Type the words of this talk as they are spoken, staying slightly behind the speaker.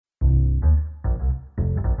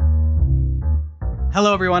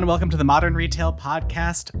Hello, everyone. Welcome to the Modern Retail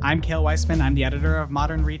Podcast. I'm Cale Weissman. I'm the editor of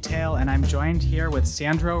Modern Retail, and I'm joined here with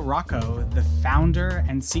Sandro Roco, the founder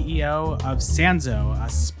and CEO of Sanzo, a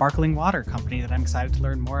sparkling water company that I'm excited to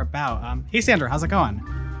learn more about. Hey, Sandro, how's it going?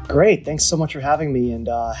 Great. Thanks so much for having me, and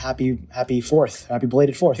happy Fourth. Happy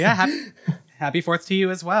belated Fourth. Yeah, happy Fourth to you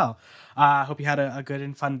as well. Hope you had a good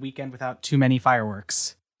and fun weekend without too many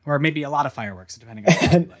fireworks. Or maybe a lot of fireworks, depending on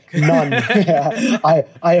what you like. None. Yeah.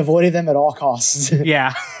 I avoided them at all costs.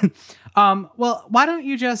 Yeah. Well, why don't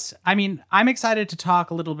you I'm excited to talk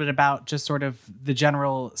a little bit about just sort of the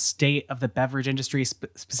general state of the beverage industry,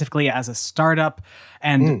 specifically as a startup.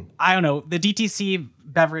 And I don't know, the DTC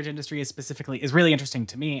beverage industry is really interesting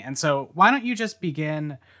to me. And so why don't you just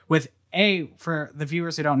begin with for the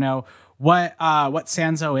viewers who don't know, what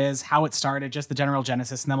Sanzo is, how it started, just the general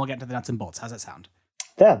genesis, and then we'll get into the nuts and bolts. How's that sound?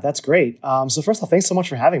 Yeah, that's great. So first of all, thanks so much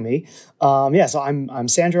for having me. So I'm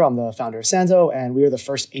Sandro. I'm the founder of Sanzo, and we are the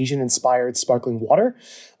first Asian-inspired sparkling water.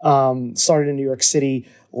 Started in New York City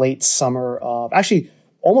late summer of, actually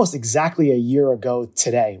almost exactly a year ago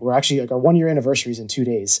today. We're actually our 1 year anniversary is in 2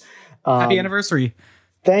 days. Happy anniversary.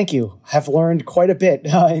 Thank you. Have learned quite a bit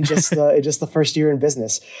in just the first year in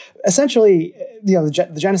business. Essentially, the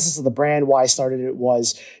genesis of the brand, why I started it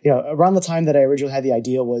was, around the time that I originally had the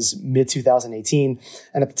idea was mid 2018,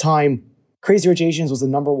 and at the time, Crazy Rich Asians was the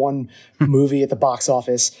number one movie at the box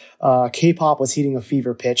office. K-pop was hitting a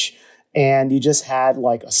fever pitch. And you just had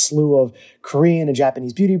like a slew of Korean and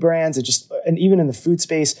Japanese beauty brands, and even in the food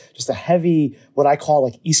space, just a heavy, what I call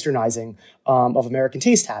like Easternizing of American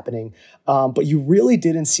taste happening. But you really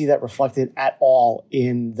didn't see that reflected at all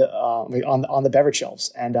in the on the beverage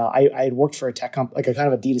shelves. And I had worked for a tech company, like a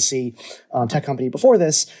kind of a D2C tech company before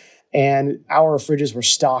this, and our fridges were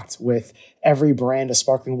stocked with every brand of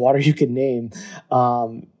sparkling water you could name.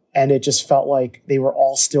 And it just felt like they were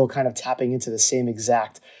all still kind of tapping into the same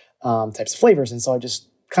exact types of flavors. And so I just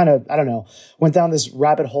kind of, went down this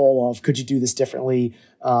rabbit hole of, could you do this differently?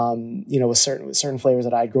 With certain flavors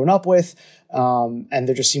that I'd grown up with. And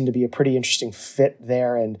there just seemed to be a pretty interesting fit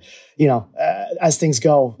there. And, as things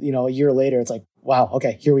go, a year later, it's like, wow,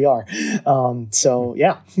 okay, here we are.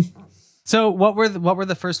 Yeah. So what were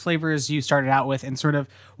the first flavors you started out with, and sort of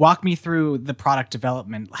walk me through the product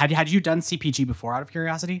development? Had you done CPG before, out of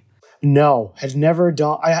curiosity? No, had never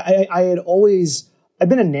done. I've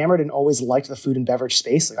been enamored and always liked the food and beverage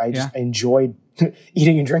space. Like I enjoyed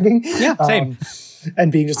eating and drinking. Yeah, same.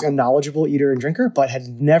 And being just a knowledgeable eater and drinker, but had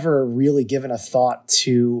never really given a thought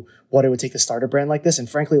to what it would take to start a brand like this. And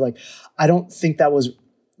frankly, I don't think that was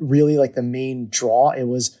really like the main draw. It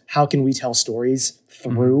was, how can we tell stories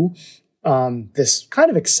through this kind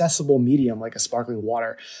of accessible medium like a sparkling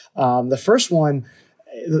water? The first one,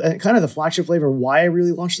 kind of the flagship flavor, why I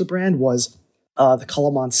really launched the brand was the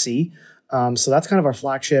Calamansi. So that's kind of our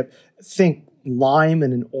flagship. Think lime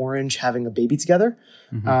and an orange having a baby together.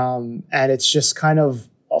 And it's just kind of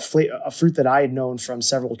a fruit that I had known from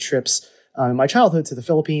several trips in my childhood to the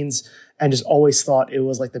Philippines, and just always thought it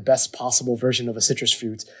was like the best possible version of a citrus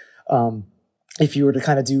fruit. If you were to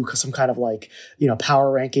kind of do some kind of power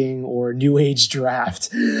ranking or new age draft.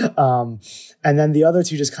 And then the other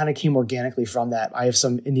two just kind of came organically from that. I have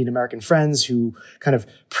some Indian American friends who kind of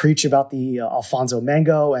preach about the Alfonso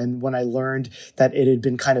mango. And when I learned that it had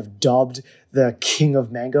been kind of dubbed the king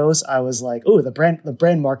of mangoes, I was like, oh, the brand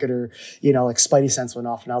marketer, like Spidey sense went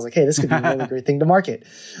off. And I was like, hey, this could be a really great thing to market.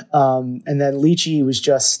 And then lychee was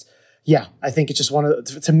just, I think it's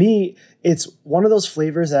just to me, it's one of those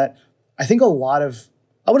flavors that I think I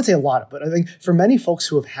wouldn't say a lot, but I think for many folks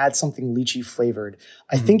who have had something lychee flavored,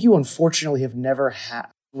 I think you unfortunately have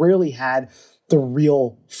rarely had the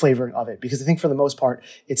real flavoring of it, because I think for the most part,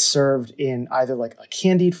 it's served in either like a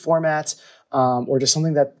candied format or just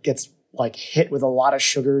something that gets like hit with a lot of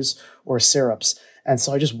sugars or syrups. And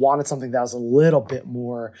so I just wanted something that was a little bit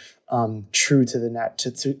more true to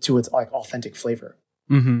to its like authentic flavor.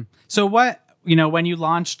 Mm-hmm. So when you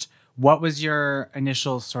launched, what was your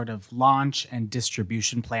initial sort of launch and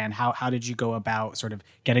distribution plan? How did you go about sort of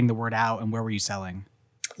getting the word out, and where were you selling?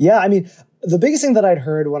 Yeah, I mean, the biggest thing that I'd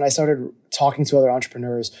heard when I started talking to other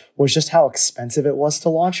entrepreneurs was just how expensive it was to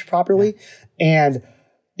launch properly. Yeah. And,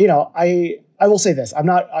 I will say this,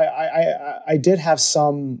 I did have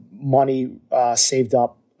some money saved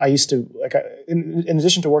up. I used to, in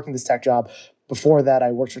addition to working this tech job, before that,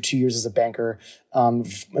 I worked for 2 years as a banker. And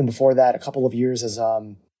before that, a couple of years as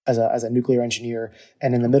a nuclear engineer.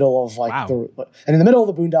 And in the middle of in the middle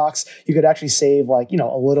of the boondocks, you could actually save at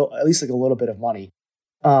least a little bit of money.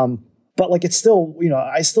 But it's still,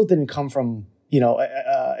 I still didn't come from,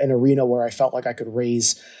 an arena where I felt like I could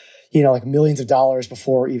raise, like millions of dollars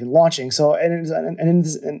before even launching. So,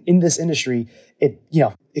 and in this industry,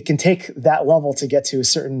 it can take that level to get to a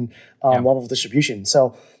certain level of distribution.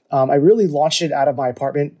 So I really launched it out of my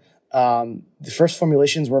apartment. The first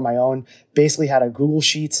formulations were my own, basically had a Google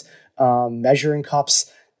Sheet, measuring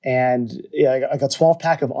cups, and like a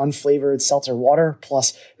 12-pack of unflavored seltzer water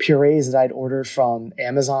plus purees that I'd ordered from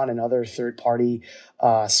Amazon and other third-party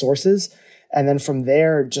sources. And then from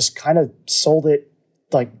there, just kind of sold it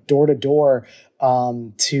like door to door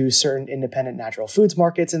to certain independent natural foods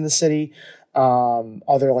markets in the city,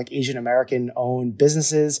 other like Asian American owned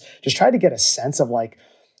businesses. Just tried to get a sense of like,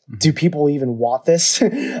 do people even want this?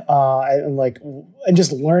 And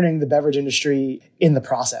just learning the beverage industry in the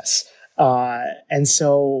process. And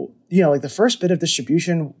so, like the first bit of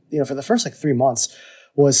distribution, for the first like 3 months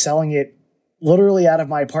was selling it literally out of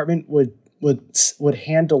my apartment, would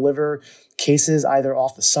hand deliver cases either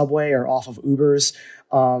off the subway or off of Ubers,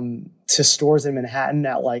 to stores in Manhattan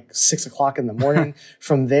at like 6 o'clock in the morning.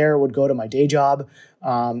 From there would go to my day job.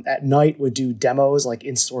 At night would do demos, like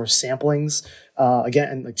in-store samplings, again,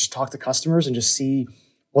 and like just talk to customers and just see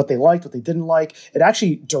what they liked, what they didn't like. It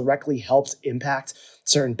actually directly helped impact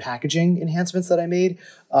certain packaging enhancements that I made.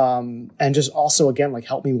 And just also, again, like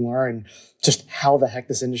help me learn just how the heck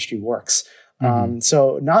this industry works.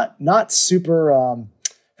 So not super,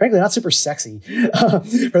 frankly, not super sexy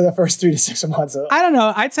for the first 3 to 6 months. I don't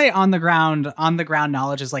know. I'd say on the ground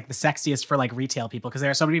knowledge is like the sexiest for like retail people, because there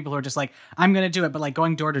are so many people who are just like, I'm going to do it. But like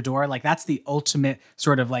going door to door, like that's the ultimate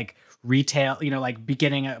sort of like retail, like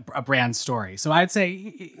beginning a brand story. So I'd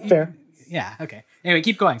say fair. Yeah. Okay. Anyway,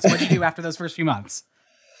 keep going. So what did you do after those first few months?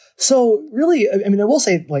 So really, I mean, I will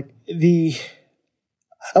say that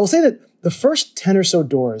the first 10 or so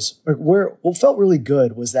doors what felt really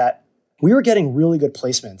good was that we were getting really good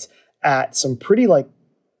placement at some pretty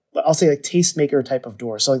I'll say like tastemaker type of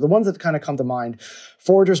doors. So like the ones that kind of come to mind,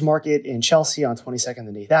 Foragers Market in Chelsea on 22nd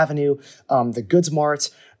and 8th Avenue, the Goods Mart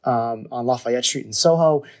on Lafayette Street in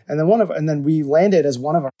Soho, and then we landed as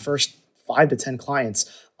one of our first 5 to 10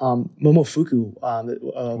 clients, Momofuku,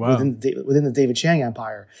 within the David Chang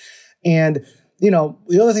empire. And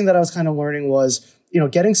the other thing that I was kind of learning was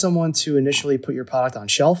getting someone to initially put your product on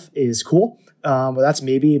shelf is cool. But that's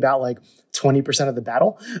maybe about like 20% of the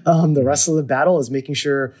battle. The rest of the battle is making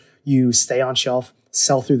sure you stay on shelf,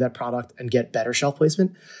 sell through that product, and get better shelf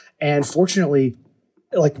placement. And fortunately,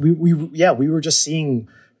 like we were just seeing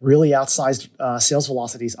really outsized sales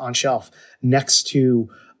velocities on shelf next to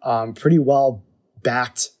pretty well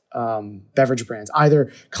backed beverage brands,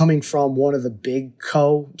 either coming from one of the big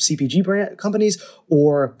CPG brand companies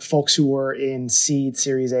or folks who were in seed,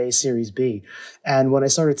 Series A, Series B. And when I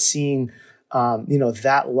started seeing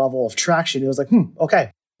that level of traction, it was like,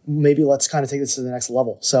 okay, maybe let's kind of take this to the next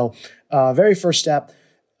level. So very first step,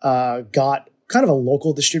 got kind of a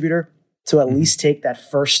local distributor to at least take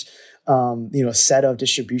that first, set of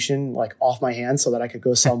distribution like off my hands so that I could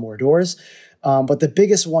go sell more doors. But the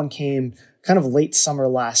biggest one came kind of late summer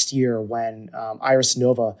last year when Iris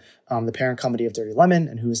Nova, the parent company of Dirty Lemon,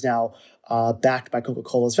 and who is now backed by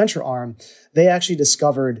Coca-Cola's venture arm, they actually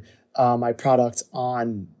discovered my product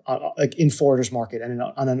on in Foragers Market and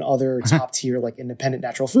on another top tier like independent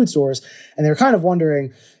natural food stores, and they were kind of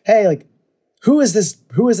wondering, hey, like who is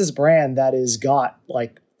this brand that is got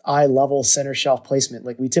like eye level center shelf placement?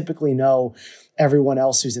 Like we typically know everyone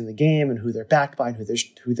else who's in the game and who they're backed by and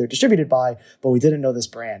who they're distributed by, but we didn't know this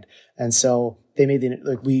brand. And so they made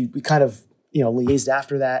we kind of liaised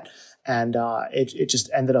after that, and it just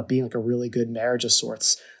ended up being like a really good marriage of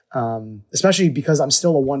sorts. Especially because I'm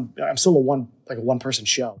still a one person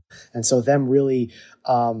show. And so them really,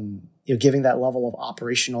 giving that level of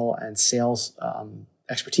operational and sales,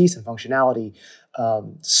 expertise and functionality,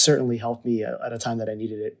 certainly helped me at a time that I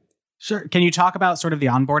needed it. Sure. Can you talk about sort of the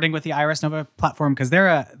onboarding with the Iris Nova platform? Because they're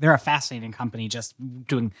a fascinating company just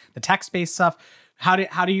doing the text-based stuff. How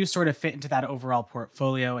do you sort of fit into that overall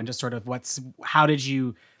portfolio, and just sort of how did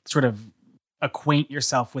you sort of acquaint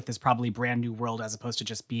yourself with this probably brand new world as opposed to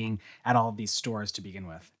just being at all of these stores to begin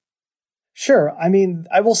with? Sure. I mean,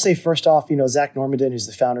 I will say first off, Zach Normandin, who's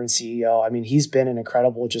the founder and CEO, I mean, he's been an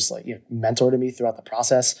incredible, just mentor to me throughout the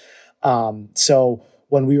process. So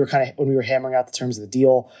when we were hammering out the terms of the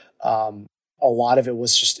deal, a lot of it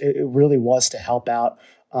was just, it really was to help out,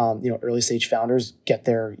 early stage founders get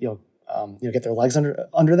their, get their legs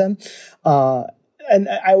under them. And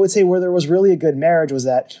I would say where there was really a good marriage was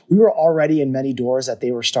that we were already in many doors that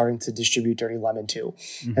they were starting to distribute Dirty Lemon to.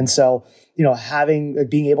 Mm-hmm. And so,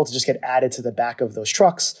 being able to just get added to the back of those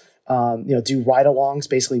trucks, do ride-alongs,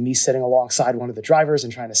 basically me sitting alongside one of the drivers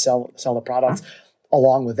and trying to sell the product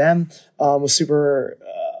along with them, was super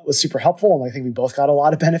was super helpful. And I think we both got a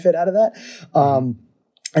lot of benefit out of that.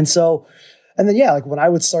 And then, like when I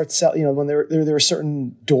would start sell, when there were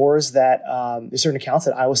certain doors that, certain accounts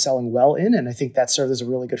that I was selling well in, and I think that served as a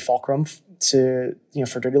really good fulcrum to,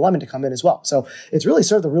 for Dirty Lemon to come in as well. So it's really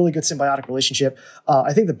served a really good symbiotic relationship.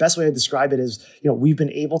 I think the best way to describe it is, we've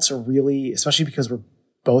been able to really, especially because we're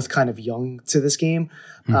both kind of young to this game,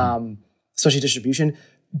 especially distribution,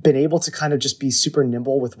 been able to kind of just be super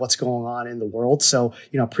nimble with what's going on in the world. So,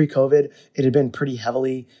 pre-COVID, it had been pretty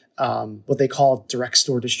heavily what they call direct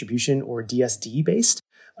store distribution or DSD based.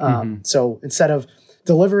 So instead of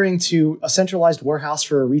delivering to a centralized warehouse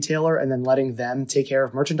for a retailer and then letting them take care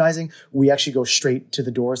of merchandising, we actually go straight to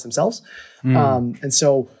the doors themselves. And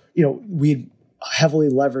so, we heavily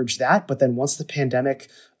leveraged that. But then once the pandemic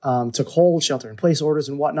took hold, shelter in place orders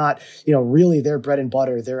and whatnot, really their bread and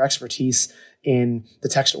butter, their expertise in the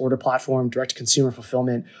text order platform, direct to consumer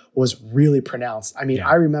fulfillment was really pronounced. I mean,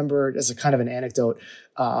 I remember as a kind of an anecdote,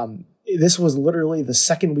 this was literally the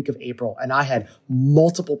second week of April, and I had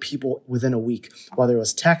multiple people within a week, whether it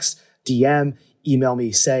was text, DM, email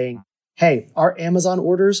me saying, hey, our Amazon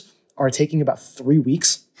orders are taking about 3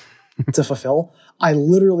 weeks to fulfill. I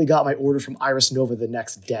literally got my order from Iris Nova the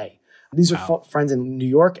next day. These are friends in New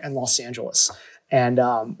York and Los Angeles. And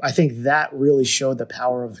I think that really showed the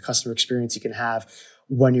power of the customer experience you can have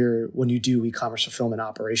when you do e-commerce fulfillment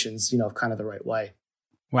operations, kind of the right way.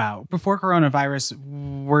 Wow. Before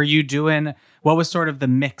coronavirus, were you doing, what was sort of the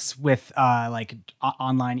mix with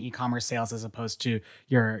online e-commerce sales as opposed to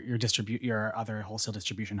your other wholesale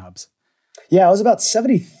distribution hubs? Yeah, it was about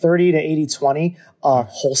 70-30 to 80-20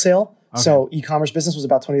 wholesale. Okay. So e-commerce business was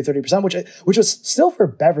about 20 to 30%, which was still for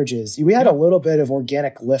beverages. We had a little bit of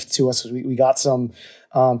organic lift to us. We got some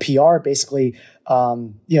PR, basically.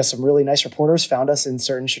 Some really nice reporters found us in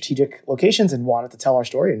certain strategic locations and wanted to tell our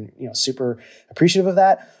story, and super appreciative of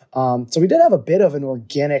that. So we did have a bit of an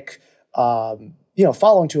organic,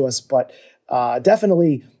 following to us, but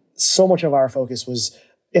definitely so much of our focus was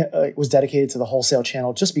dedicated to the wholesale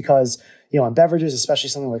channel, just because, on beverages, especially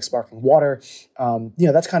something like sparkling water,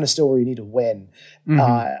 that's kind of still where you need to win.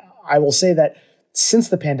 I will say that since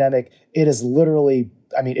the pandemic, it is literally,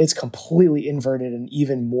 it's completely inverted and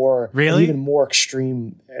even more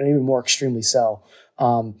extremely so.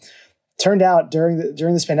 Turned out during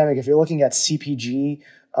this pandemic, if you're looking at CPG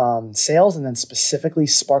sales and then specifically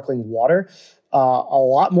sparkling water, a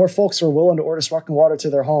lot more folks are willing to order sparkling water to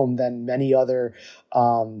their home than many other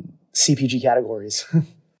CPG categories.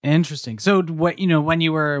 Interesting. So when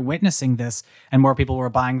you were witnessing this and more people were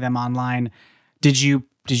buying them online, did you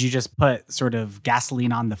just put sort of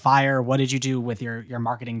gasoline on the fire? What did you do with your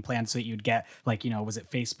marketing plan so that you'd get was it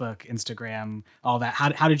Facebook, Instagram, all that?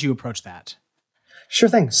 How did you approach that? Sure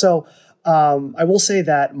thing. So I will say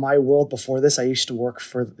that my world before this, I used to work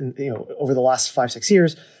for, over the last 5-6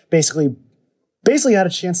 years, basically had a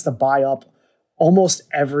chance to buy up almost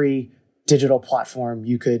every digital platform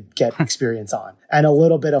you could get experience on, and a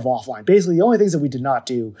little bit of offline. Basically, the only things that we did not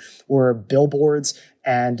do were billboards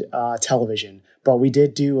and television, but we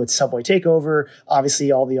did do a Subway takeover,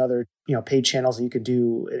 obviously all the other, paid channels that you could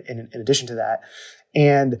do in addition to that.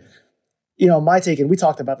 And, my take, and we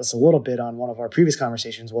talked about this a little bit on one of our previous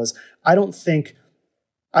conversations, was I don't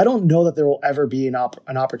know that there will ever be an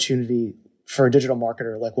opportunity for a digital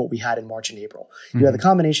marketer like what we had in March and April. You had the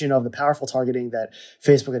combination of the powerful targeting that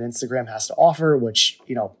Facebook and Instagram has to offer, which,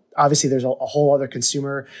 obviously there's a whole other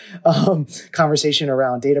consumer conversation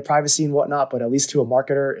around data privacy and whatnot, but at least to a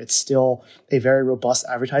marketer, it's still a very robust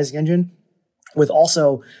advertising engine with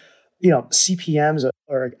also, CPMs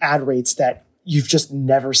or ad rates that you've just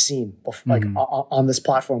never seen before, on this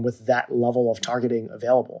platform with that level of targeting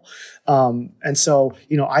available. And so,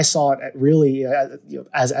 I saw it really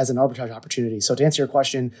as an arbitrage opportunity. So to answer your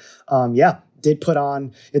question,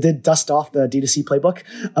 it did dust off the DTC playbook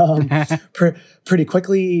pretty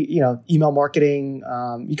quickly. Email marketing,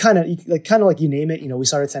 you name it. We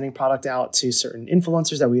started sending product out to certain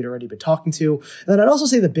influencers that we had already been talking to. And then I'd also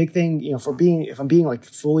say the big thing, if I'm being like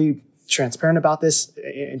fully transparent about this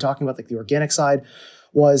and talking about like the organic side,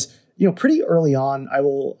 was pretty early on.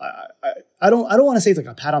 I don't want to say it's like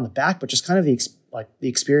a pat on the back, but just kind of the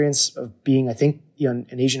experience of being, I think, an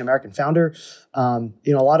Asian American founder. A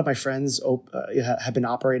lot of my friends have been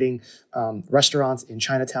operating restaurants in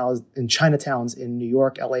Chinatowns in New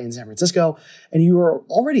York, LA, and San Francisco, and you were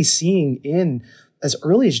already seeing in as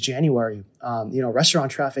early as January,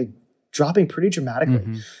 restaurant traffic dropping pretty dramatically.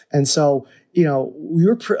 And so, we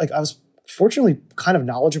were I was fortunately kind of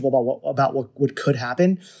knowledgeable about what could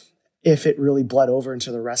happen. if it really bled over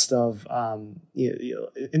into the rest of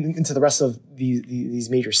into the rest of these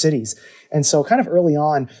major cities. And so kind of early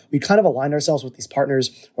on, we kind of aligned ourselves with these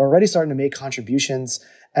partners. We're already starting to make contributions.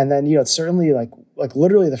 And then, it's certainly like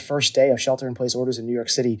literally the first day of shelter in place orders in New York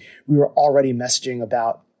City, we were already messaging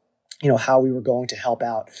about, how we were going to help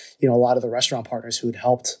out, a lot of the restaurant partners who had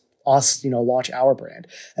helped us, launch our brand.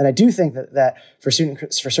 And I do think that for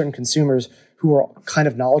certain consumers who are kind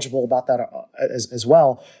of knowledgeable about that as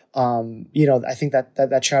well, I think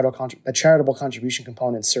that charitable contribution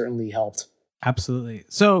component certainly helped. Absolutely.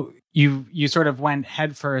 So you sort of went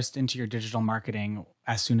headfirst into your digital marketing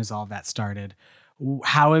as soon as all of that started.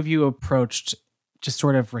 How have you approached just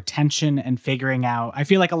sort of retention and figuring out? I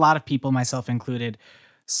feel like a lot of people, myself included,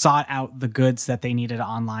 sought out the goods that they needed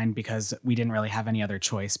online because we didn't really have any other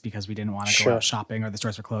choice because we didn't want to go out shopping or the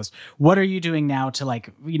stores were closed. What are you doing now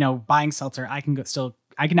to buying seltzer? I can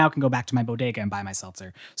go back to my bodega and buy my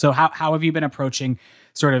seltzer. So how have you been approaching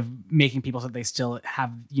sort of making people so that they still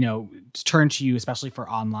have, turn to you, especially for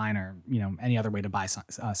online or, any other way to buy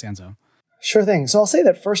Sanzo? Sure thing. So I'll say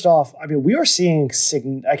that first off, we are seeing,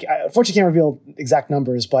 I unfortunately can't reveal exact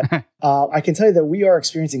numbers, but I can tell you that we are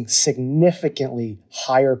experiencing significantly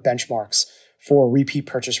higher benchmarks for repeat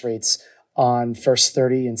purchase rates on first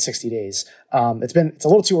 30 and 60 days. It's a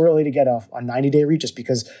little too early to get a 90-day read just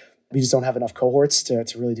because we just don't have enough cohorts to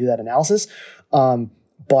really do that analysis.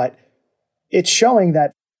 But it's showing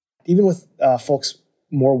that even with folks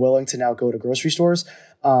more willing to now go to grocery stores,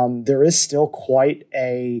 there is still quite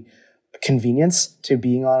a convenience to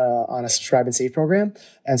being on a subscribe and save program.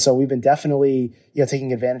 And so we've been definitely,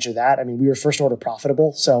 taking advantage of that. We were first order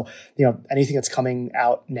profitable. So, anything that's coming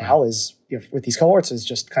out now is, with these cohorts is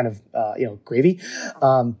just kind of, gravy.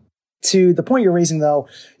 To the point you're raising though,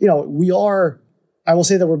 I will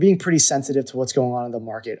say that we're being pretty sensitive to what's going on in the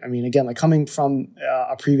market. Again, like coming from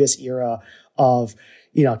a previous era of,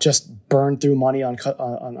 just burn through money on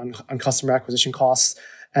customer acquisition costs,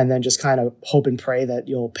 and then just kind of hope and pray that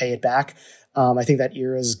you'll pay it back. I think that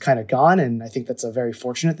era is kind of gone, and I think that's a very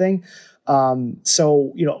fortunate thing.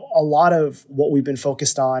 So, a lot of what we've been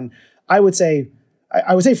focused on, I would say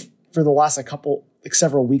for the last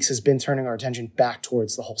several weeks has been turning our attention back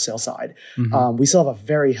towards the wholesale side. Mm-hmm. We still have a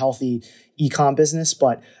very healthy e-com business,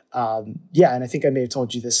 but and I think I may have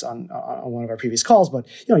told you this on one of our previous calls, but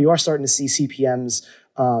you are starting to see CPMs,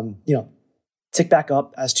 tick back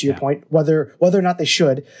up, as to your point, whether or not they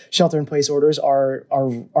should. Shelter in place orders are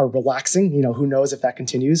relaxing. Who knows if that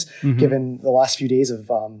continues, given the last few days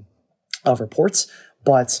of reports.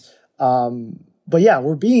 But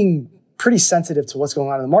we're being pretty sensitive to what's going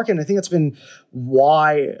on in the market. And I think that's been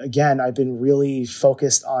why, again, I've been really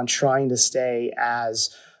focused on trying to stay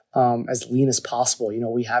as lean as possible.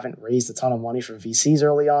 We haven't raised a ton of money from VCs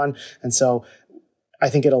early on. And so I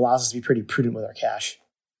think it allows us to be pretty prudent with our cash.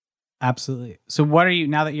 Absolutely. So what are you,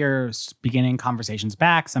 now that you're beginning conversations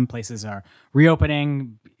back, some places are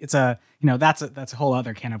reopening, it's that's a whole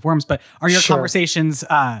other can of worms, but are your conversations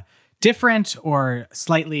different or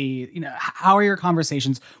slightly, how are your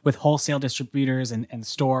conversations with wholesale distributors and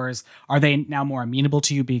stores? Are they now more amenable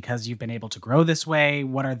to you because you've been able to grow this way?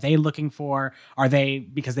 What are they looking for? Are they,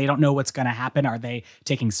 because they don't know what's going to happen, are they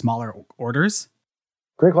taking smaller orders?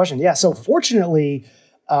 Great question. Yeah. So fortunately,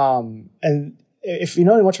 and if you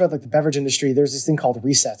know much about like the beverage industry, there's this thing called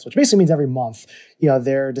resets, which basically means every month,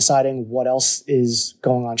 they're deciding what else is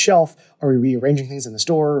going on shelf. Are we rearranging things in the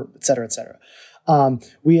store, et cetera, et cetera.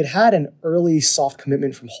 We had an early soft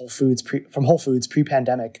commitment from Whole Foods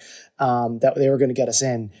pre-pandemic that they were going to get us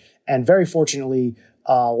in. And very fortunately,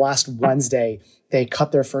 last Wednesday, they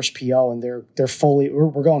cut their first PO and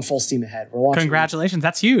we're going full steam ahead. We're launching. Congratulations.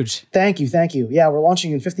 That's huge. Thank you. Yeah, we're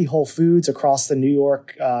launching in 50 Whole Foods across the New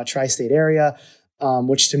York tri-state area,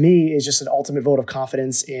 which to me is just an ultimate vote of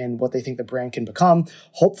confidence in what they think the brand can become.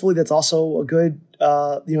 Hopefully that's also a good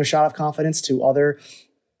shot of confidence to other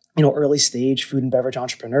early stage food and beverage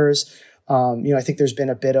entrepreneurs. I think there's been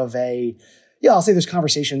a bit of I'll say there's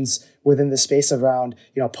conversations within the space around,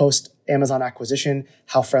 post Amazon acquisition,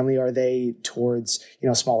 how friendly are they towards,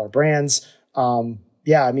 smaller brands?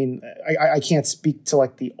 I can't speak to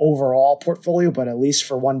like the overall portfolio, but at least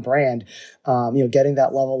for one brand, getting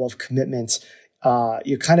that level of commitment,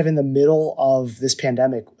 you're kind of in the middle of this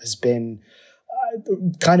pandemic has been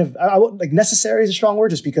necessary is a strong word,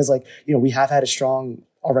 just because we have had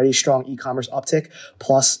already strong e-commerce uptick.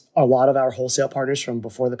 Plus a lot of our wholesale partners from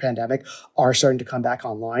before the pandemic are starting to come back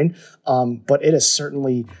online. But it is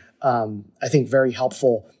certainly, I think, very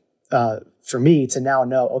helpful for me to now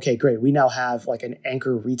know, okay, great. We now have like an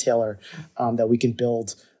anchor retailer that we can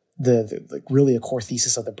build like really a core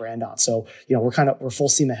thesis of the brand on. So, we're full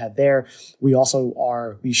steam ahead there. We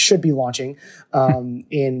should be launching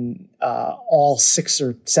in all 6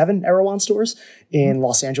 or 7 Erewhon stores in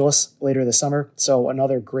Los Angeles later this summer. So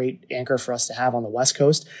another great anchor for us to have on the West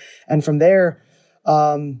Coast. And from there,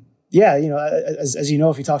 as you know,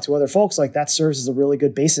 if you talk to other folks, like that serves as a really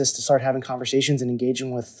good basis to start having conversations and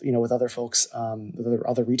engaging with other folks, with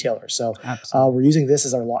other retailers. So we're using this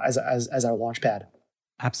as our launch pad.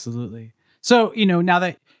 Absolutely. So, now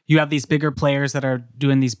that you have these bigger players that are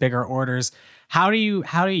doing these bigger orders, how do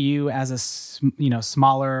you as a,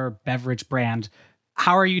 smaller beverage brand,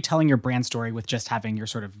 how are you telling your brand story with just having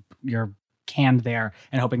your canned there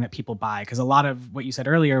and hoping that people buy? Because a lot of what you said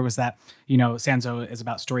earlier was that, Sanzo is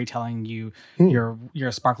about storytelling. You're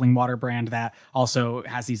a sparkling water brand that also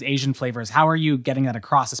has these Asian flavors. How are you getting that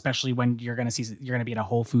across, especially when you're going to be at a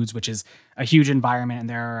Whole Foods, which is a huge environment, and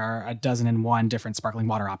there are a dozen and one different sparkling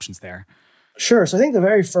water options there? Sure. So I think the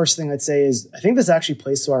very first thing I'd say is I think this actually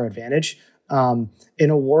plays to our advantage in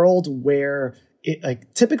a world where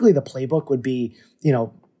typically the playbook would be,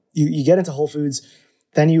 you get into Whole Foods,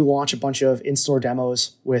 then you launch a bunch of in-store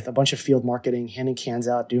demos with a bunch of field marketing, handing cans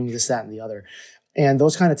out, doing this, that, and the other. And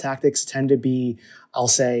those kind of tactics tend to be, I'll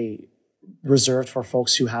say, reserved for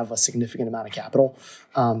folks who have a significant amount of capital,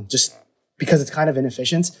 just because it's kind of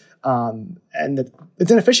inefficient.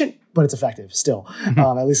 It's inefficient, but it's effective still,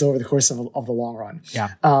 at least over the course of the long run. Yeah.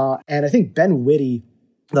 And I think Ben Whitty,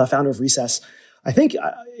 the founder of Recess, I think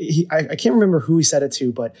I can't remember who he said it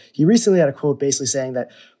to, but he recently had a quote basically saying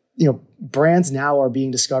that, brands now are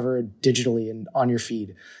being discovered digitally and on your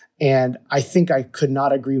feed. And I think I could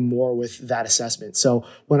not agree more with that assessment. So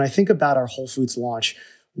when I think about our Whole Foods launch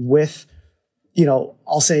with,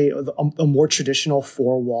 I'll say a more traditional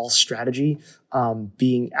 4-wall strategy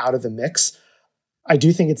being out of the mix, I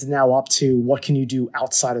do think it's now up to what can you do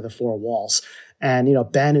outside of the 4 walls. And,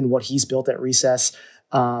 Ben and what he's built at Recess,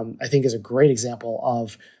 I think is a great example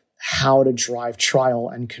of how to drive trial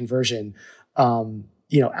and conversion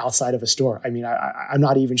outside of a store. I mean, I'm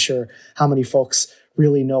not even sure how many folks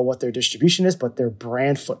really know what their distribution is, but their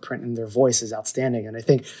brand footprint and their voice is outstanding. And I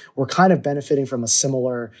think we're kind of benefiting from a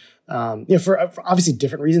similar, for obviously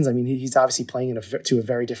different reasons. I mean, he's obviously playing to a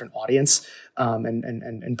very different audience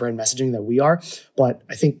and brand messaging than we are. But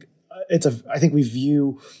I think I think we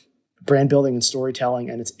view brand building and storytelling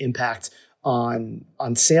and its impact on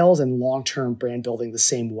sales and long-term brand building the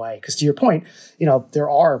same way. Because to your point, there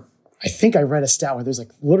are, I think I read a stat where there's like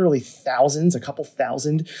literally a couple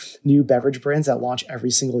thousand new beverage brands that launch every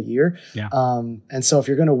single year. Yeah. And so if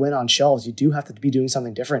you're going to win on shelves, you do have to be doing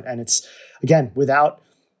something different. And it's, again,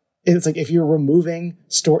 it's like if you're removing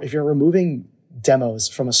demos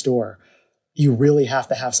from a store, you really have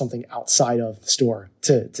to have something outside of the store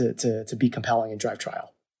to be compelling and drive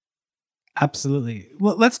trial. Absolutely.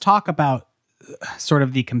 Well, let's talk about sort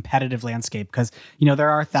of the competitive landscape, because, there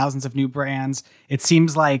are thousands of new brands. It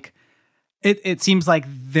seems like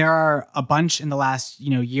there are a bunch in the last,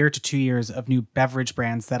 year to 2 years of new beverage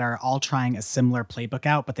brands that are all trying a similar playbook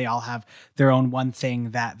out, but they all have their own one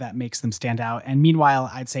thing that makes them stand out. And meanwhile,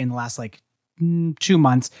 I'd say in the last 2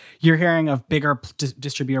 months, you're hearing of bigger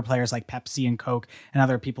distributor players like Pepsi and Coke and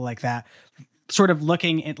other people like that, sort of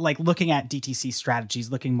looking at DTC strategies,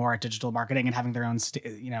 looking more at digital marketing and having their own,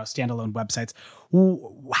 standalone websites.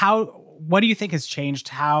 What do you think has changed?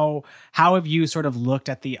 How have you sort of looked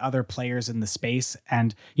at the other players in the space?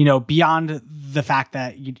 And, beyond the fact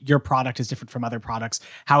that your product is different from other products,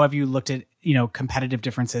 how have you looked at, competitive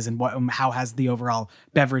differences, and how has the overall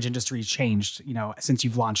beverage industry changed, since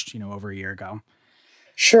you've launched, over a year ago?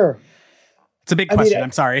 Sure. It's a big question.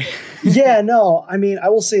 I'm sorry. Yeah, no. I mean, I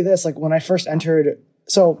will say this, when I first entered,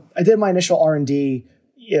 so I did my initial R&D,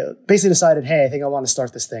 basically decided, hey, I think I want to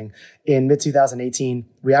start this thing in mid-2018.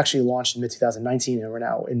 We actually launched in mid-2019 and we're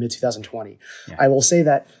now in mid-2020. Yeah. I will say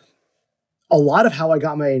that a lot of how I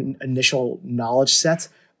got my initial knowledge set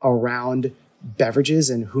around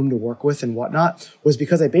beverages and whom to work with and whatnot was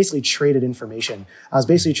because I basically traded information. I was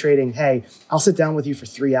basically trading, hey, I'll sit down with you for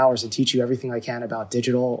 3 hours and teach you everything I can about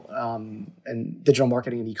digital and digital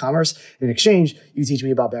marketing and e-commerce. In exchange, you teach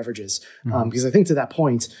me about beverages. Because I think to that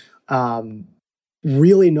point,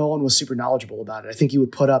 really no one was super knowledgeable about it. I think you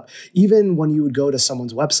would put up, even when you would go to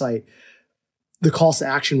someone's website, the calls to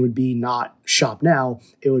action would be not shop now.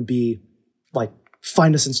 It would be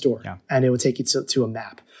find us in store. Yeah. And it would take you to a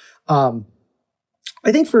map.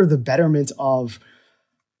 I think for the betterment of,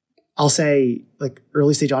 I'll say,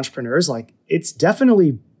 early stage entrepreneurs, it's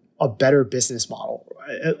definitely a better business model.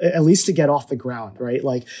 at least to get off the ground, right?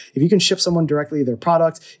 Like if you can ship someone directly their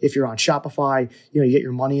product, if you're on Shopify, you get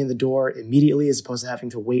your money in the door immediately as opposed to having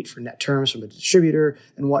to wait for net terms from a distributor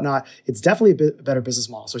and whatnot. It's definitely a better business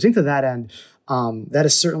model. So I think to that end, that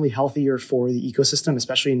is certainly healthier for the ecosystem,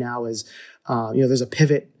 especially now as, there's a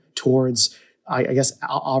pivot towards, I guess,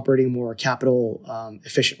 operating more capital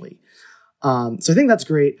efficiently. So I think that's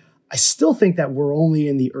great. I still think that we're only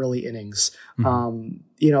in the early innings.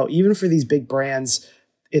 Even for these big brands,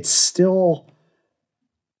 it's still,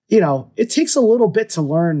 it takes a little bit to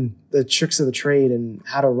learn the tricks of the trade and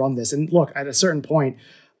how to run this. And look, at a certain point,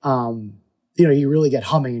 you really get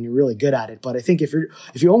humming and you're really good at it. But I think if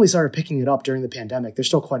you only started picking it up during the pandemic, there's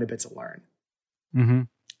still quite a bit to learn. Mm-hmm.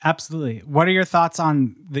 Absolutely. What are your thoughts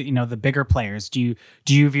on the bigger players? Do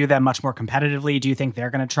you view them much more competitively? Do you think they're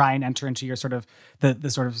going to try and enter into your sort of the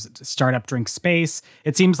sort of startup drink space?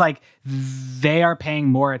 It seems like they are paying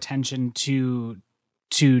more attention to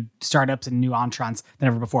startups and new entrants than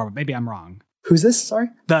ever before, but maybe I'm wrong. Who's this? Sorry?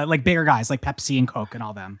 The bigger guys like Pepsi and Coke and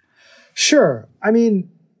all them. Sure. I mean,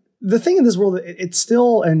 the thing in this world, it's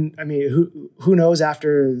still, and I mean, who knows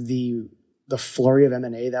after the flurry of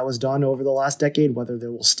M&A that was done over the last decade, whether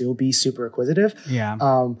there will still be super acquisitive. Yeah.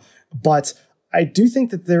 But I do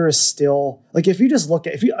think that there is still, like, if you just look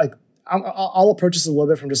at, I'll approach this a little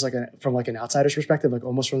bit from just from an outsider's perspective, like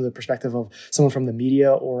almost from the perspective of someone from the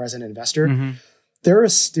media or as an investor. Mm-hmm. There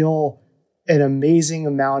is still an amazing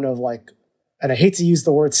amount of and I hate to use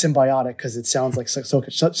the word symbiotic because it sounds like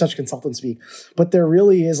such consultant speak, but there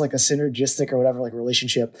really is like a synergistic or whatever, like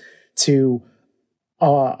relationship to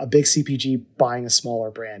a big CPG buying a smaller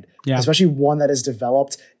brand, especially one that has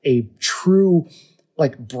developed a true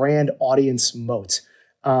brand audience moat.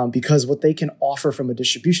 Because what they can offer from a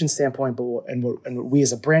distribution standpoint, and what we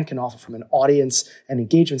as a brand can offer from an audience and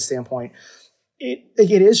engagement standpoint,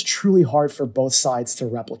 it is truly hard for both sides to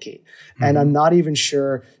replicate. Mm-hmm. And I'm not even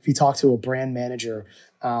sure if you talk to a brand manager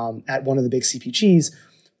at one of the big CPGs,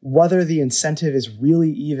 whether the incentive is really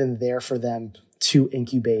even there for them to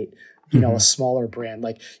incubate a smaller brand.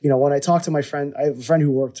 When I talk to my friend, I have a friend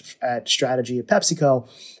who worked at strategy at PepsiCo,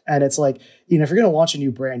 and it's if you're going to launch a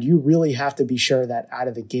new brand, you really have to be sure that out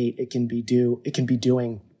of the gate, it can be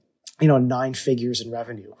doing, 9 figures in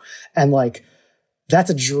revenue. And that's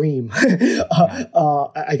a dream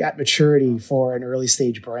at maturity for an early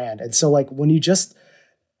stage brand. And so when you just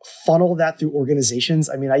funnel that through organizations.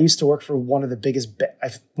 I mean, I used to work for one of the biggest,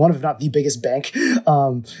 one of not the biggest bank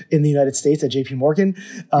in the United States at JP Morgan.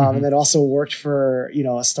 And then also worked for,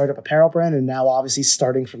 a startup apparel brand. And now obviously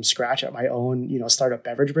starting from scratch at my own, startup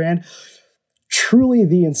beverage brand. Truly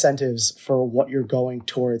the incentives for what you're going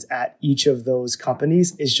towards at each of those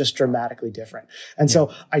companies is just dramatically different. And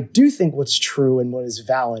so I do think what's true and what is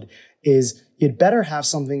valid is you'd better have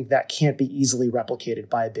something that can't be easily replicated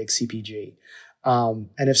by a big CPG. And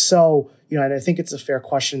if so, and I think it's a fair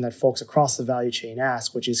question that folks across the value chain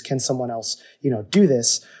ask, which is, can someone else, do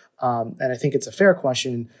this? And I think it's a fair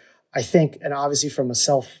question. I think, and obviously from a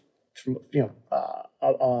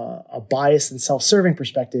biased and self-serving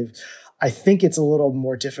perspective, I think it's a little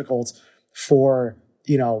more difficult for,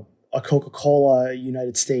 a Coca-Cola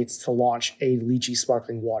United States to launch a lychee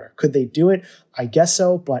sparkling water. Could they do it? I guess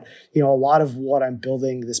so. But, a lot of what I'm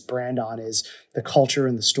building this brand on is the culture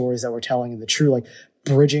and the stories that we're telling and the true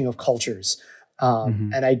bridging of cultures.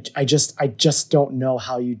 And I just don't know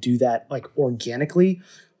how you do that organically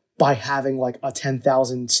by having a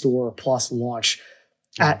 10,000 store plus launch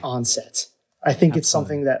at onset. I think it's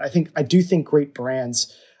something that I do think great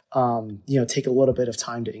brands, take a little bit of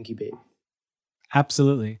time to incubate.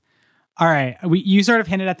 Absolutely. All right. You sort of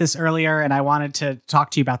hinted at this earlier, and I wanted to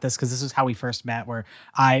talk to you about this because this is how we first met, where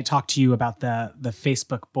I talked to you about the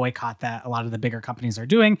Facebook boycott that a lot of the bigger companies are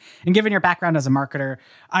doing. And given your background as a marketer,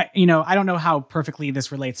 I don't know how perfectly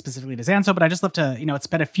this relates specifically to Sanzo, but I just love to, it's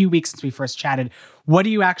been a few weeks since we first chatted. What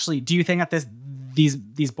do you think that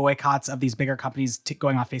these boycotts of these bigger companies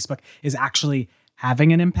going off Facebook is actually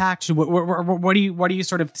having an impact? What do you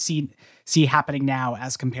sort of see happening now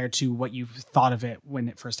as compared to what you thought of it when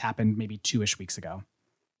it first happened maybe 2-ish weeks ago?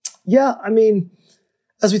 Yeah, I mean,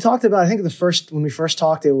 as we talked about, I think when we first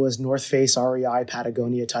talked, it was North Face, REI,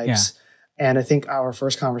 Patagonia types. Yeah. And I think our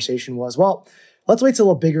first conversation was, well, let's wait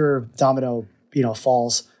till a bigger domino,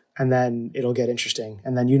 falls, and then it'll get interesting.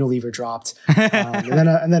 And then Unilever dropped. And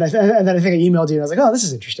then I think I emailed you and I was like, oh, this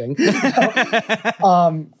is interesting.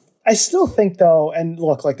 I still think though, and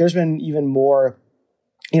look, there's been even more,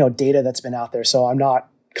 data that's been out there. So I'm not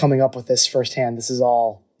coming up with this firsthand. This is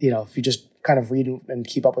all, if you just kind of read and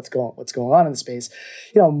keep up with what's going on in the space,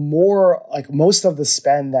 more most of the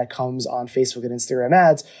spend that comes on Facebook and Instagram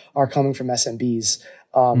ads are coming from SMBs.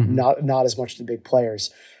 not as much the big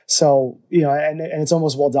players. So, and it's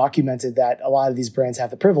almost well documented that a lot of these brands have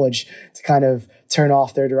the privilege to kind of turn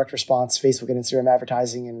off their direct response Facebook and Instagram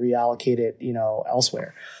advertising and reallocate it,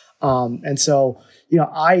 elsewhere. And so,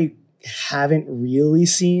 I haven't really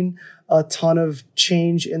seen a ton of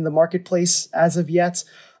change in the marketplace as of yet.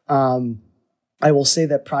 I will say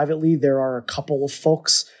that privately, there are a couple of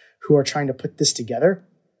folks who are trying to put this together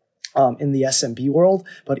in the SMB world,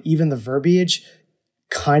 but even the verbiage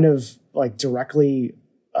kind of like directly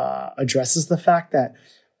addresses the fact that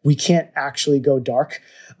we can't actually go dark.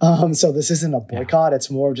 So this isn't a boycott. It's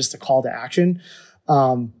more of just a call to action.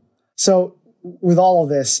 So with all of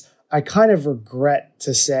this, I kind of regret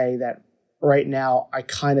to say that right now, I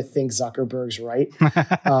kind of think Zuckerberg's right.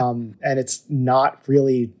 And it's not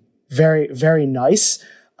really very, very nice.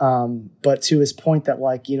 But to his point that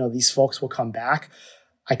these folks will come back,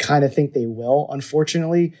 I kind of think they will,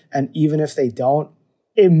 unfortunately. And even if they don't,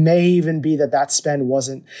 it may even be that spend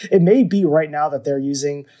it may be right now that they're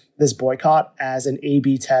using this boycott as an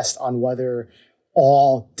A/B test on whether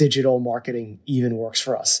all digital marketing even works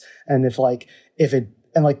for us. And if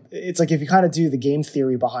you kind of do the game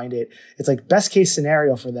theory behind it, it's like best case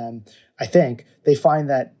scenario for them. I think they find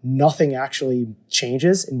that nothing actually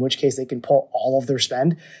changes, in which case they can pull all of their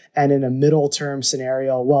spend. And in a middle term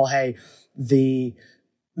scenario, well, hey, the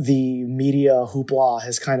media hoopla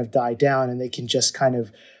has kind of died down and they can just kind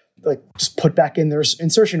of just put back in their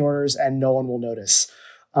insertion orders and no one will notice.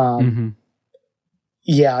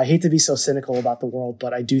 Yeah, I hate to be so cynical about the world,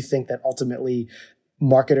 but I do think that ultimately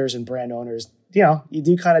marketers and brand owners, you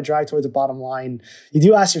do kind of drive towards the bottom line. You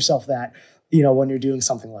do ask yourself that, when you're doing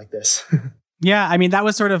something like this. Yeah. I mean, that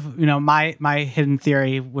was sort of, my hidden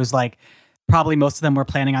theory was probably most of them were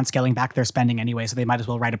planning on scaling back their spending anyway. So they might as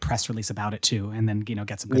well write a press release about it too. And then,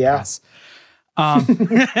 get some good press. All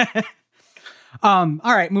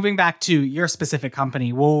right. Moving back to your specific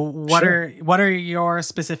company. Well, what are your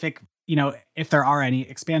specific, if there are any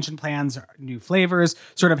expansion plans or new flavors,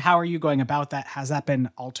 sort of how are you going about that? Has that been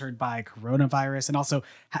altered by coronavirus? And also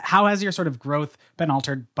how has your sort of growth been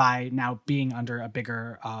altered by now being under a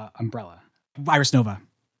bigger umbrella? Iris Nova.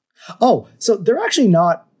 Oh, so they're actually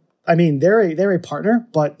not, they're a partner,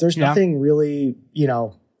 but there's nothing really,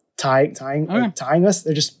 tying us.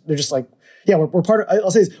 They're just like, we're part of,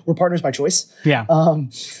 I'll say this, we're partners by choice. Yeah.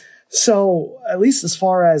 So at least as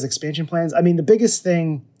far as expansion plans, the biggest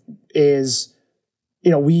thing is,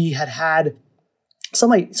 we had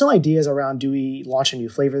some ideas around, do we launch a new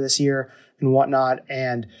flavor this year and whatnot?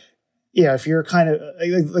 And, if you're kind of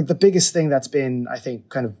like the biggest thing that's been, I think,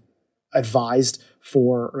 kind of advised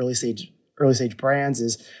for early stage brands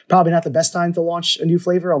is probably not the best time to launch a new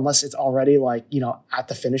flavor unless it's already at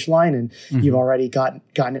the finish line and you've already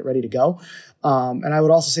gotten it ready to go. And I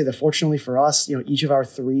would also say that fortunately for us, each of our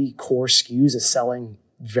 3 core SKUs is selling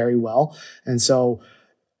very well. And so,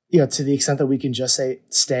 to the extent that we can just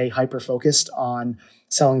stay hyper-focused on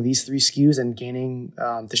selling these 3 SKUs and gaining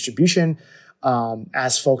distribution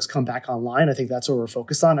as folks come back online, I think that's what we're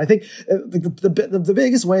focused on. I think the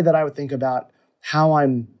biggest way that I would think about how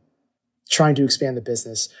I'm trying to expand the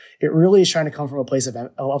business, it really is trying to come from a place of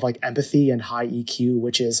empathy and high EQ,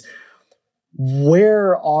 which is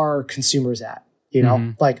where are consumers at?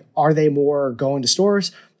 Are they more going to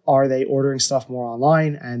stores? Are they ordering stuff more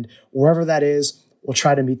online? And wherever that is, we'll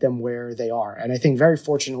try to meet them where they are. And I think very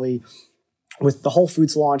fortunately with the Whole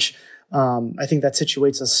Foods launch, I think that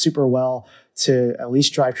situates us super well to at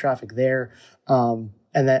least drive traffic there.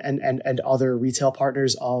 And other retail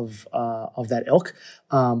partners of that ilk.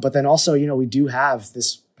 But then also, we do have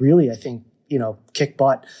this really, I think, kick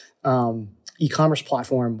butt e-commerce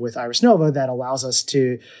platform with Iris Nova that allows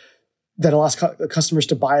customers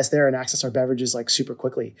to buy us there and access our beverages super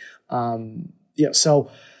quickly. Through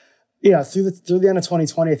the end of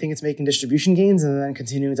 2020, I think it's making distribution gains and then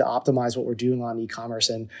continuing to optimize what we're doing on e-commerce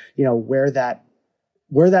and, where that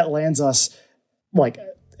lands us,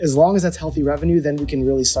 as long as that's healthy revenue, then we can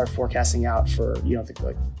really start forecasting out for,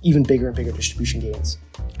 even bigger and bigger distribution gains.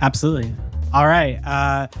 Absolutely. All right.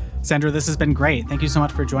 Sandro, this has been great. Thank you so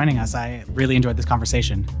much for joining us. I really enjoyed this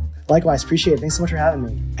conversation. Likewise. Appreciate it. Thanks so much for having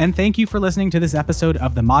me. And thank you for listening to this episode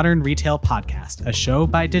of the Modern Retail Podcast, a show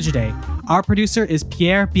by Digiday. Our producer is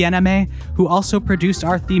Pierre Bien-Aimé, who also produced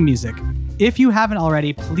our theme music. If you haven't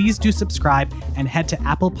already, please do subscribe and head to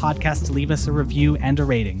Apple Podcasts to leave us a review and a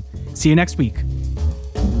rating. See you next week.